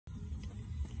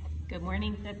Good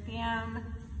morning, Fit Fam.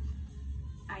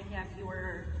 I have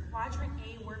your Quadrant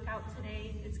A workout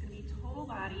today. It's going to be total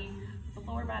body,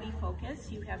 lower body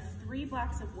focus. You have 3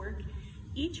 blocks of work.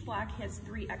 Each block has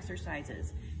 3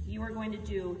 exercises. You are going to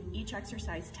do each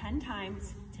exercise 10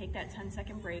 times, take that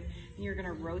 10-second break, and you're going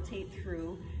to rotate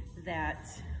through that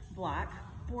block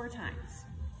 4 times.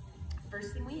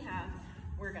 First thing we have,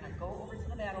 we're going to go over to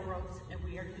the battle ropes and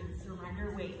we are doing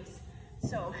surrender waves.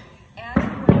 So as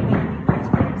you are making those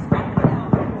ropes up and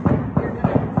down, you're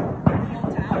going to heel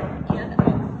down and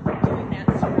up, doing that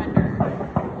surrender.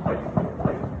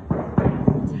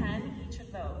 10 each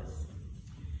of those.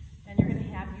 Then you're going to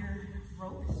have your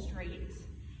rope straight.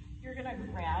 You're going to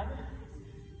grab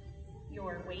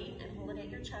your weight and hold it at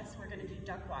your chest. We're going to do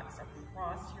duck walks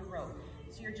across your rope.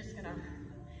 So you're just going to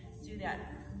do that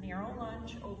narrow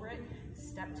lunge over it,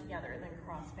 step together, and then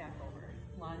cross back over.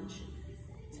 Lunge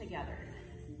together.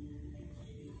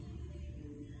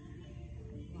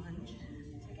 Lunge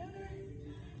together,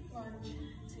 lunge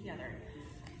together.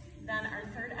 Then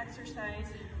our third exercise,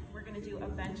 we're going to do a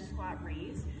bench squat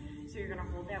raise. So you're going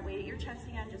to hold that weight at your chest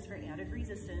again just for added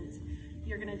resistance.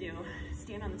 You're going to do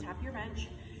stand on the top of your bench.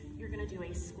 You're going to do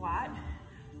a squat,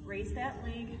 raise that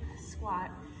leg, squat,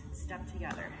 step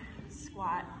together.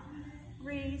 Squat,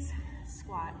 raise,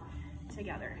 squat,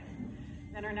 together.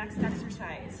 Then our next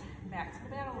exercise, back to the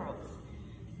battle ropes.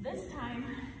 This time,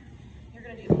 you're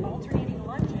going to do alternating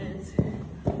lunges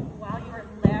while you are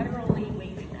laterally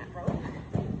waving that rope.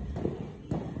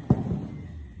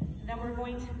 Then we're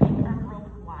going to make our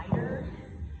rope wider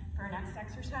for our next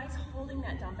exercise, holding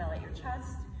that dumbbell at your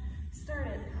chest. Start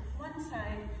at one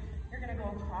side. You're going to go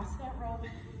across that rope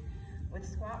with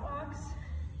squat walks.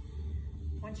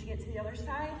 Once you get to the other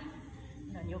side,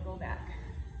 then you'll go back.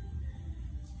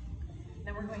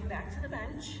 Then we're going back to the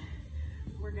bench.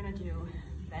 We're going to do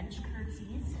bench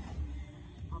curtsies.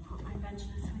 I'll put my bench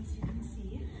this way so you can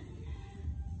see.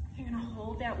 You're going to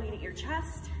hold that weight at your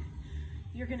chest.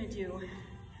 You're going to do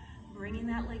bringing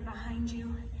that leg behind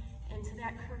you into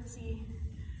that curtsy.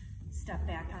 Step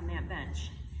back on that bench.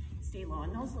 Stay low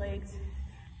on those legs.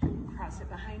 Cross it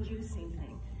behind you, same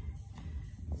thing.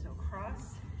 So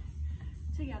cross,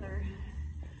 together,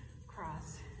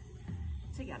 cross,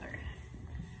 together.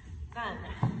 Then,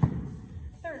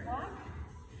 third block,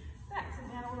 back to the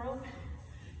battle rope.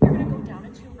 You're going to go down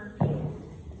into a burpee.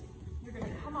 You're going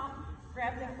to come up,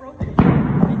 grab that rope, and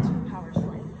into a power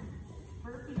slam.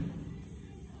 Burpee,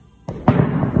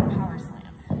 power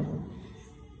slam.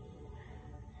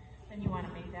 Then you want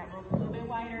to make that rope a little bit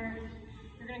wider.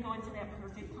 You're going to go into that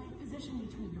perfect plank position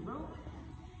between your rope,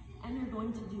 and you're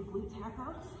going to do glute tap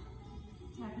outs,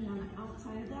 tapping on the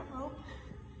outside of that rope.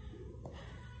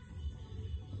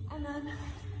 And then,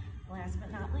 last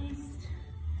but not least,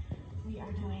 we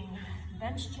are doing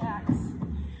bench jacks.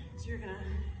 So you're gonna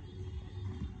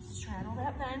straddle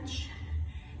that bench,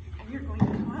 and you're going to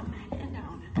come up and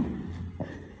down.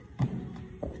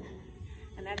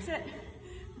 And that's it.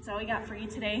 That's all we got for you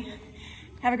today.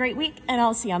 Have a great week, and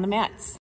I'll see you on the mats.